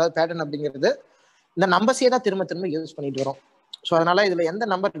பேட்டர்ன் தான். அதாவது பேட்டர்ன் அப்படிங்கிறது இந்த நம்பர்ஸே தான் திரும்ப திரும்ப யூஸ் பண்ணிட்டு வரோம். ஸோ அதனால இதுல எந்த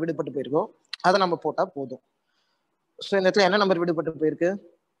நம்பர் விடுபட்டு போயிருக்கோ அதை நம்ம போட்டா போதும். ஸோ இந்த இடத்துல என்ன நம்பர் விடுபட்டு போயிருக்கு.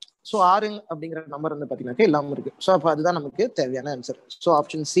 ஸோ 6 அப்படிங்கிற நம்பர் வந்து பார்த்தீங்கன்னாக்கா இல்லாமல் இருக்கு. ஸோ அப்போ அதுதான் நமக்கு தேவையான answer. So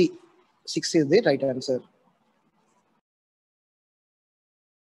option C 6 is the right answer.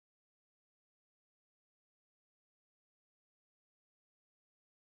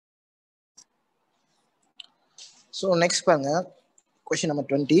 So next பாருங்க கொஸ்டின்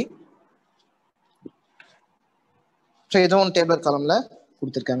நம்பர் 20. ஸோ இதுவும் டேபிள் காலம்ல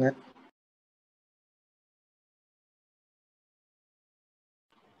கொடுத்துருக்காங்க.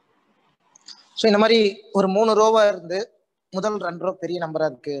 ஸோ இந்த மாதிரி ஒரு 3 ரோவா இருந்து முதல் 2 ரோ பெரிய நம்பரா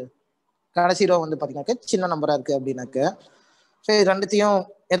இருக்கு, கடைசி ரோ வந்து பார்த்தீங்கன்னாக்க சின்ன நம்பரா இருக்கு அப்படின்னாக்க ஸோ இது ரெண்டுத்தையும்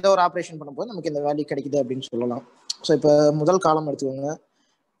ஏதோ ஒரு ஆப்ரேஷன் பண்ணும்போது நமக்கு இந்த வேல்யூ கிடைக்குது அப்படின்னு சொல்லலாம். ஸோ இப்போ முதல் காலம் எடுத்துக்கோங்க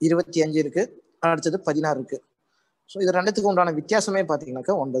 25 இருக்கு, அடுத்தது 16 இருக்கு. ஸோ இது ரெண்டுத்துக்கு உண்டான வித்தியாசமே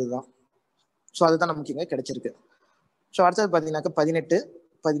பார்த்தீங்கன்னாக்கா 9 தான். ஸோ அதுதான் நமக்கு இங்கே கிடைச்சிருக்கு. ஸோ அடுத்தது பார்த்தீங்கன்னாக்கா 18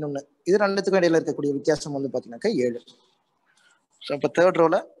 11. இது ரெண்டுத்துக்கும் இடையில இருக்கக்கூடிய வித்தியாசம் வந்து பார்த்தீங்கன்னாக்கா 7. ஸோ இப்போ தேர்ட்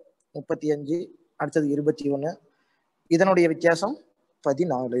ரோல 35, அடுத்தது 21, இதனுடைய வித்தியாசம்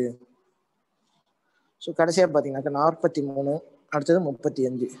 14. ஸோ கடைசியாக பார்த்தீங்கன்னாக்கா 43, அடுத்தது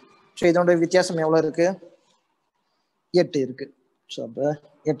 35. ஸோ இதனுடைய வித்தியாசம் எவ்வளோ இருக்கு. 8 இருக்கு. ஸோ அப்போ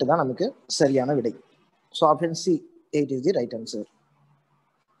 8 தான் நமக்கு சரியான விடை. So option C 8 is the right answer.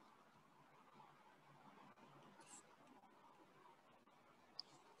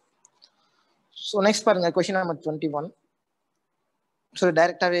 So next பாருங்க கொஸ்டின் நம்பர் 21. ஸோ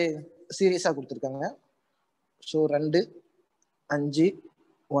டைரக்டாவே சீரியஸாக கொடுத்துருக்காங்க. ஸோ 2 5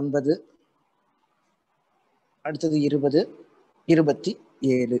 9, அடுத்தது 20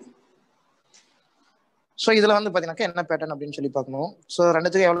 27. ஸோ இதில் வந்து பார்த்தீங்கன்னாக்கா என்ன பேட்டர்ன் அப்படின்னு சொல்லி பார்க்கணும். ஸோ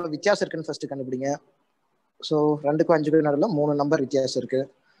ரெண்டுத்துக்கும் எவ்வளோ வித்தியாசம் இருக்குன்னு ஃபர்ஸ்ட் கண்டுபிடிங்க. ஸோ 2க்கும் 5க்கும் நடுவில் 3 நம்பர் வித்தியாசம் இருக்கு.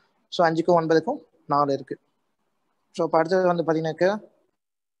 ஸோ 5க்கும் 9க்கும் 4 இருக்கு. ஸோ இப்போ அடுத்தது வந்து பார்த்தீங்கன்னாக்கா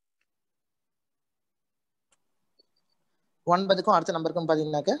 9க்கும் அடுத்த நம்பருக்கும்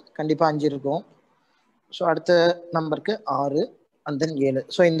பார்த்தீங்கன்னாக்கா கண்டிப்பாக 5 இருக்கும். ஸோ அடுத்த நம்பருக்கு 6 அண்ட் தென் 7.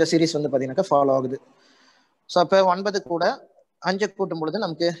 ஸோ இந்த சீரீஸ் வந்து பார்த்தீங்கன்னாக்கா ஃபாலோ ஆகுது. ஸோ அப்போ 9 கூட 5 கூட்டும் பொழுது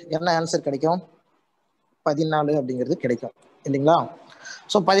நமக்கு என்ன ஆன்சர் கிடைக்கும். 14 அப்படிங்கிறது கிடைக்கும் இல்லைங்களா.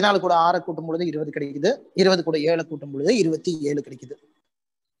 ஸோ 14 கூட 6 கூட்டும் பொழுது 20 கிடைக்குது. 20 கூட 7 கூட்டும் பொழுது 27 கிடைக்குது.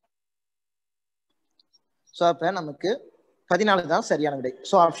 ஸோ அப்போ நமக்கு 14 தான் சரியான விடை.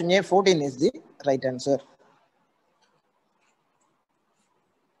 So option A 14 is the right answer.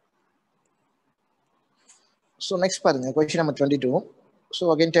 So next பாருங்க question number 22. So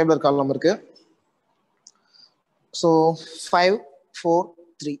again table காலம் இருக்கு. ஸோ 5 4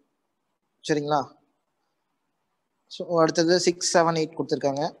 3 சரிங்களா. ஸோ அடுத்தது 6 7 8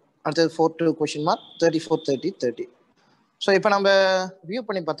 கொடுத்துருக்காங்க. அடுத்தது 4 2 கொஸ்டின் மார்க் 34 30 30. ஸோ இப்போ நம்ம வியூ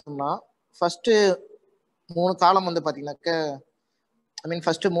பண்ணி பார்த்தோம்னா ஃபர்ஸ்ட் 3 காலம் வந்து பார்த்தீங்கன்னாக்க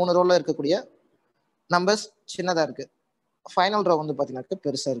ஃபர்ஸ்ட் 3 ரோல இருக்கக்கூடிய நம்பர்ஸ் சின்னதாக இருக்கு. ஃபைனல் ரோ வந்து பார்த்தீங்கன்னாக்க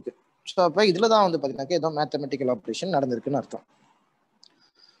பெருசாக இருக்கு. ஸோ அப்போ இதில் தான் வந்து பார்த்தீங்கன்னாக்கா ஏதோ மேத்தமெட்டிக்கல் ஆப்ரேஷன் நடந்திருக்குன்னு அர்த்தம்.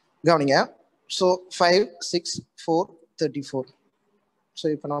 கவனிங்க. ஸோ 5, 6, 4, 34. ஸோ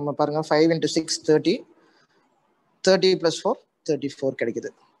இப்போ நம்ம பாருங்கள் 5 × 6 30, 30 + 4 34 கிடைக்குது.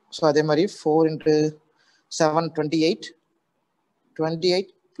 ஸோ அதே மாதிரி 4 × 7 28, 28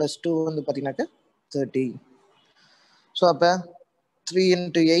 + 2 வந்து பார்த்தீங்கன்னாக்கா 30. ஸோ அப்போ 3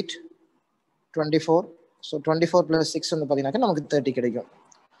 × 8 24. ஸோ 24 + 6 வந்து பார்த்தீங்கன்னாக்கா நமக்கு 30 கிடைக்கும்.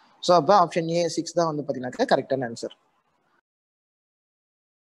 ஸோ அப்போ ஆப்ஷன் ஏ 6 தான் வந்து பார்த்தீங்கன்னாக்கா கரெக்டான ஆன்சர்.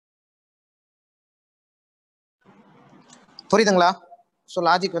 புரியுதுங்களா? ஸோ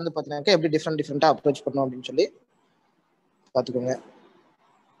லாஜிக் வந்து பார்த்தீங்கன்னாக்கா எப்படி டிஃப்ரெண்ட்டாக அப்ரோச் பண்ணணும் அப்படின்னு சொல்லி பார்த்துக்கோங்க.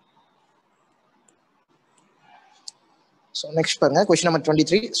 ஸோ நெக்ஸ்ட் பாருங்க கொஸ்டின் நம்பர்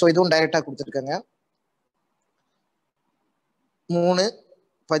 23. ஸோ இதுவும் டைரெக்டாக கொடுத்துருக்காங்க. 3,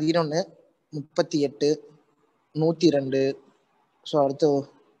 11, 38, 102. ஸோ அடுத்து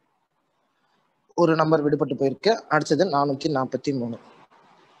ஒரு நம்பர் விடுபட்டு போயிருக்கு. அடுத்தது 443.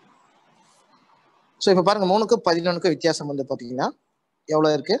 ஸோ இப்போ பாருங்க 3க்கும் 11க்கும் வித்தியாசம் வந்து பார்த்தீங்கன்னா எவ்வளோ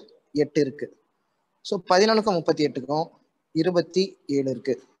இருக்கு? 8 இருக்கு. ஸோ 11க்கும் 38க்கும் 27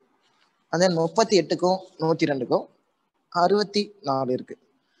 இருக்கு. அதே 38க்கும் 102க்கும் 64 இருக்கு.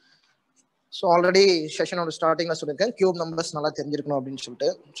 ஸோ ஆல்ரெடி செஷனோட ஸ்டார்டிங்ல சொல்லியிருக்கேன் கியூப் நம்பர்ஸ் நல்லா தெரிஞ்சிருக்கணும் அப்படின்னு சொல்லிட்டு.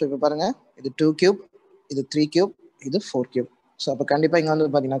 ஸோ இப்போ பாருங்க இது 2 கியூப், இது 3 கியூப், இது 4 கியூப். ஸோ அப்போ கண்டிப்பாக இங்கே வந்து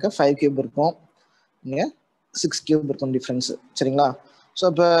பார்த்தீங்கன்னாக்கா 5 கியூப் இருக்கும், இங்கே 6 கியூப் இருக்கும் டிஃப்ரென்ஸ். சரிங்களா? ஸோ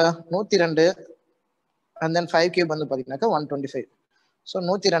இப்போ 102 அண்ட் தென் 5 கியூப் வந்து பார்த்தீங்கன்னாக்கா 125. ஸோ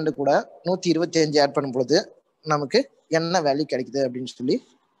 102 கூட 125 ஆட் பண்ணும்பொழுது நமக்கு என்ன வேல்யூ கிடைக்குது அப்படின்னு சொல்லி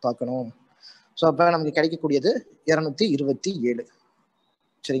பார்க்கணும். ஸோ அப்போ நமக்கு கிடைக்கக்கூடியது 227.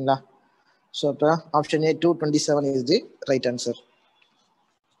 சரிங்களா? ஸோ அப்போ option A 227 is the right answer.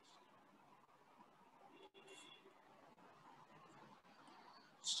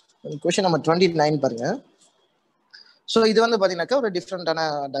 Question number 29 பாருங்க. ஸோ இது வந்து பார்த்தீங்கன்னாக்கா ஒரு டிஃப்ரெண்டான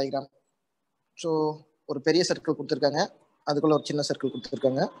டயக்ராம். ஸோ ஒரு பெரிய சர்க்கிள் கொடுத்துருக்காங்க, அதுக்குள்ள ஒரு சின்ன சர்க்கிள்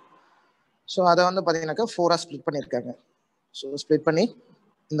கொடுத்துருக்காங்க. ஸோ அதை வந்து பார்த்தீங்கன்னாக்கா 4ஆக ஸ்ப்ளிட் பண்ணியிருக்காங்க. ஸோ ஸ்ப்ளிட் பண்ணி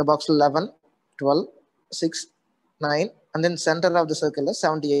இந்த பாக்ஸில் 11, 12, 6, 9 and then centre of the சர்க்கிளில்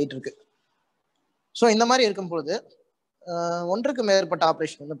 78 இருக்கு. ஸோ இந்த மாதிரி இருக்கும்பொழுது ஒன்றுக்கு மேற்பட்ட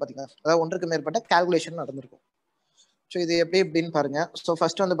ஆப்ரேஷன் வந்து பார்த்தீங்கன்னா, அதாவது ஒன்றுக்கு மேற்பட்ட கால்குலேஷன் நடந்திருக்கும். ஸோ இது எப்படின்னு பாருங்க. ஸோ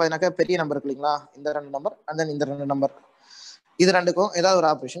ஃபர்ஸ்ட் வந்து பார்த்தீங்கன்னாக்கா பெரிய நம்பர் இருக்கு இல்லைங்களா, இந்த 2 நம்பர் அண்ட் தென் இந்த 2 நம்பர், இது ரெண்டுக்கும் ஏதாவது ஒரு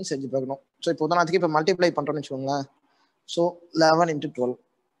ஆப்ரேஷன் செஞ்சு பார்க்கணும். ஸோ இப்போ உதாரணத்துக்கு இப்போ மல்டிப்ளை பண்ணுறோன்னு வச்சுக்கோங்களேன். ஸோ 11 × 12,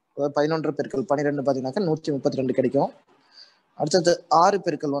 அதாவது 11 × 12 பார்த்தீங்கன்னாக்கா 132 கிடைக்கும். அடுத்தது 6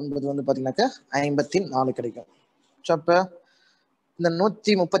 × 9 வந்து பார்த்தீங்கன்னாக்கா 54 கிடைக்கும். ஸோ அப்போ இந்த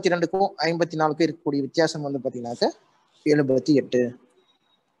 132க்கும் 54க்கும் இருக்கக்கூடிய வித்தியாசம் வந்து பார்த்தீங்கன்னாக்கா 78.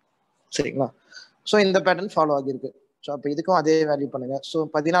 சரிங்களா? ஸோ இந்த பேட்டர்ன் ஃபாலோ ஆகியிருக்கு. ஸோ அப்போ இதுக்கும் அதே வேல்யூ பண்ணுங்க. ஸோ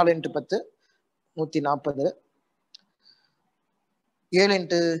 14 × 10 140, 7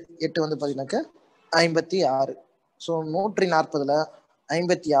 × 8 வந்து பார்த்தீங்கன்னாக்கா 56. ஸோ 140ல்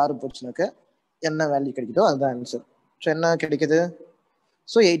 56 போச்சுனாக்கா என்ன வேல்யூ கிடைக்குதோ அதுதான் ஆன்சர். ஸோ என்ன கிடைக்குது?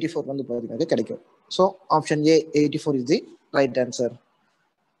 ஸோ 84 வந்து பார்த்தீங்கன்னாக்கா கிடைக்கும். So option A 84 is the right answer.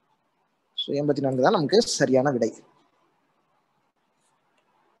 So 84 தான் நமக்கு சரியான விடை.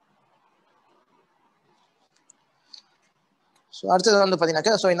 ஸோ அடுத்தது வந்து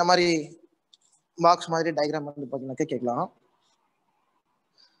பார்த்தீங்கன்னாக்கா ஸோ இந்த மாதிரி பாக்ஸ் மாதிரி டயக்ராம் வந்து பார்த்தீங்கன்னாக்கா கேட்கலாம்.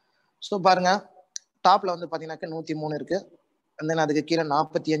 ஸோ பாருங்க டாப்ல வந்து பார்த்தீங்கன்னாக்கா 103 இருக்கு, அண்ட் தென் அதுக்கு கீழே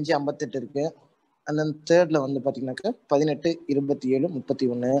 45, 58 இருக்கு, அண்ட் தென் தேர்ட்ல வந்து பார்த்தீங்கன்னாக்கா 18, 27,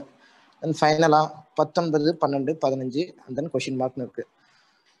 31, அண்ட் ஃபைனலாக 19, 12, 15 அண்ட் தென் கொஷின் மார்க்னு இருக்கு.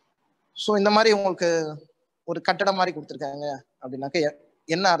 ஸோ இந்த மாதிரி உங்களுக்கு ஒரு கட்டடம் மாதிரி கொடுத்துருக்காங்க அப்படின்னாக்கா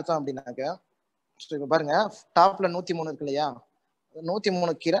என்ன அர்த்தம் அப்படின்னாக்கா, ஸோ இப்போ பாருங்க டாப்ல 103 இருக்கு இல்லையா,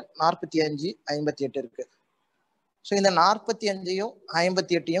 103 கீழே 45, 58 இருக்கு. ஸோ இந்த 45ஐயும்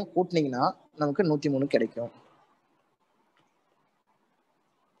 58ஐயும் கூட்டினீங்கன்னா நமக்கு 103 கிடைக்கும்.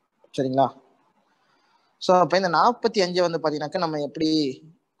 சரிங்களா? ஸோ அப்போ இந்த 45 வந்து பார்த்தீங்கன்னாக்கா நம்ம எப்படி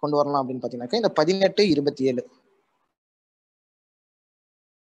கொண்டு வரலாம் அப்படின்னு பார்த்தீங்கன்னாக்கா இந்த 18, 27,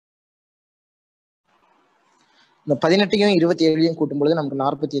 இந்த 18ஐயும் 27ஐயும் கூட்டும்பொழுது நமக்கு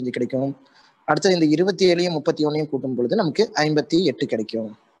 45 கிடைக்கும். அடுத்தது இந்த 27ஐயும் 31ஐயும் கூட்டும் பொழுது நமக்கு 58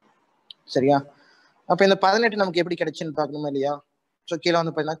 கிடைக்கும். சரியா? அப்போ இந்த 18 நமக்கு எப்படி கிடைச்சுன்னு பார்க்கணுமா இல்லையா? ஸோ கீழே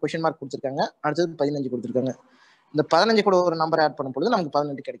வந்து பார்த்தீங்கன்னா கொஸ்டின் மார்க் கொடுத்துருக்காங்க, அடுத்தது 15 கொடுத்துருக்காங்க. இந்த 15 கூட ஒரு நம்பர் ஆட் பண்ணும் பொழுது நமக்கு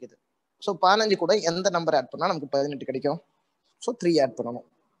 18 கிடைக்குது. ஸோ 15 கூட எந்த நம்பர் ஆட் பண்ணால் நமக்கு 18 கிடைக்கும்? ஸோ 3 ஆட் பண்ணணும்.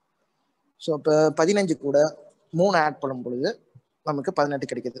 ஸோ இப்போ 15 கூட 3 ஆட் பண்ணும் பொழுது நமக்கு 18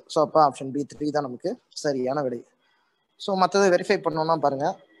 கிடைக்குது. ஸோ அப்போ ஆப்ஷன் பி 3 தான் நமக்கு சரியான விடை. ஸோ மற்றது வெரிஃபை பண்ணோம்னா பாருங்க,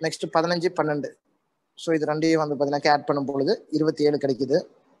 நெக்ஸ்ட் 15, 12, ஸோ இது ரெண்டையும் வந்து பார்த்தீங்கன்னா ஆட் பண்ணும் பொழுது 27 கிடைக்குது.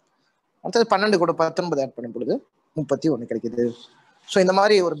 அடுத்தது 12 கூட 19 ஆட் பண்ணும் பொழுது 31 கிடைக்குது. ஸோ இந்த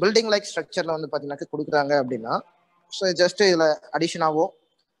மாதிரி ஒரு பில்டிங் லைக் ஸ்ட்ரக்சர்ல வந்து பார்த்தீங்கன்னாக்க கொடுக்குறாங்க அப்படின்னா ஸோ ஜஸ்ட் இதில் அடிஷன் ஆகவோ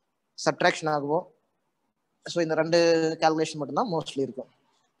சப்ட்ராக்ஷன் ஆகவோ ஸோ இந்த 2 கால்குலேஷன் மட்டும்தான் மோஸ்ட்லி இருக்கும்.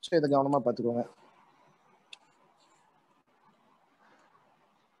 ஸோ இதை கவனமாக பார்த்துக்கோங்க.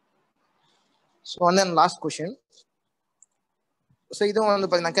 ஸோ வந்து லாஸ்ட் கொஷின். ஸோ இதுவும் வந்து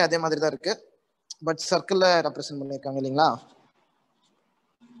பார்த்தீங்கன்னாக்கா அதே மாதிரி தான் இருக்கு, பட் சர்க்கிளில் ரெப்ரசென்ட் பண்ணியிருக்காங்க இல்லைங்களா.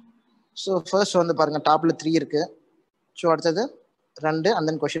 ஸோ ஃபர்ஸ்ட் வந்து பாருங்க டாப்ல 3 இருக்கு. ஸோ அடுத்தது 2 அண்ட்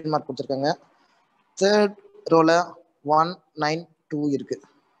தென் கொஷின் மார்க் கொடுத்துருக்காங்க. தேர்ட் ரோல 1 9 2 இருக்கு.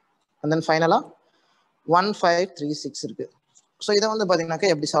 அண்ட் தென் ஃபைனலா 1 5 3 6 இருக்கு. ஸோ இதை வந்து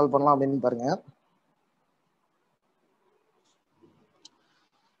பார்த்தீங்கன்னாக்கா எப்படி சால்வ் பண்ணலாம் அப்படின்னு பாருங்க.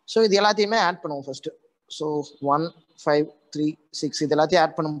 ஸோ இது எல்லாத்தையுமே ஆட் பண்ணுவோம் ஃபர்ஸ்ட். ஸோ 1 5 3 6 இது எல்லாத்தையும்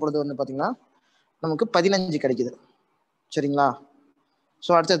ஆட் பண்ணும் பொழுது வந்து பார்த்தீங்கன்னா நமக்கு 15 கிடைக்குது. சரிங்களா.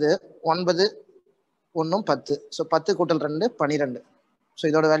 ஸோ அடுத்தது 9 1 10. ஸோ 10 கூட்டல் 2 12. ஸோ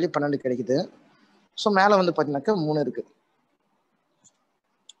இதோட வேல்யூ 12 கிடைக்குது. ஸோ மேலே வந்து பார்த்தீங்கன்னாக்கா 3 இருக்கு.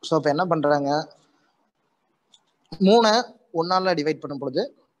 ஸோ அப்போ என்ன பண்ணுறாங்க, 3 1ஆல் டிவைட் பண்ணும் பொழுது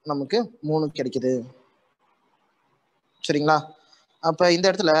நமக்கு 3 கிடைக்குது. சரிங்களா. அப்போ இந்த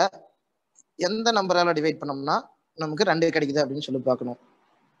இடத்துல எந்த நம்பரால் டிவைட் பண்ணோம்னா நமக்கு 2 கிடைக்குது அப்படின்னு சொல்லி பார்க்கணும்.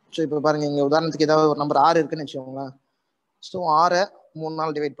 ஸோ இப்போ பாருங்க, இங்கே உதாரணத்துக்கு ஏதாவது ஒரு நம்பர் 6 இருக்குன்னு வச்சுக்கோங்களேன். ஸோ 6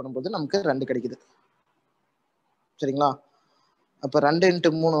 3ஆல் டிவைட் பண்ணும்போது நமக்கு 2 கிடைக்குது. சரிங்களா. அப்போ 2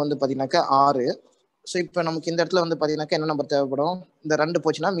 × 3 வந்து பார்த்தீங்கன்னாக்கா 6. ஸோ இப்போ நமக்கு இந்த இடத்துல வந்து பார்த்தீங்கன்னாக்கா என்ன நம்பர் தேவைப்படும், இந்த 2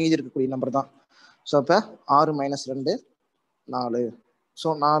 போச்சுன்னா மீதி இருக்கக்கூடிய நம்பர் தான். ஸோ அப்போ 6 - 2 4. ஸோ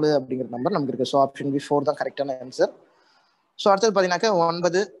 4 அப்படிங்கிற நம்பர் நமக்கு இருக்கு. ஸோ ஆப்ஷன் பி 4 தான் கரெக்டான ஆன்சர். ஸோ அடுத்தது பார்த்தீங்கன்னாக்கா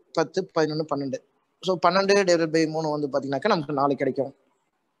 9 10 11 12. ஸோ 12/3 வந்து பார்த்தீங்கன்னாக்கா நமக்கு 4 கிடைக்கும்.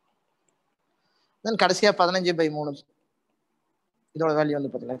 தென் கடைசியாக 15/3 இதோட வேல்யூ வந்து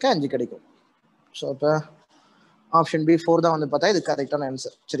பார்த்தீங்கன்னாக்கா 5 கிடைக்கும். ஸோ அப்போ ஆப்ஷன் பி 4 தான் வந்து பார்த்தா இது கரெக்டான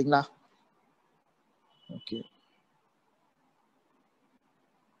ஆன்சர். சரிங்களா. ஓகே.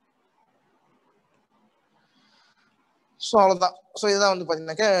 ஸோ அவ்வளோதான். ஸோ இதுதான் வந்து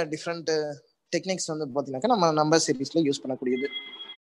பார்த்தீங்கன்னாக்கா டிஃப்ரெண்ட் டெக்னிக்ஸ் வந்து பார்த்தீங்கன்னாக்கா நம்ம நம்பர் சீரீஸ்ல யூஸ் பண்ணக்கூடியது.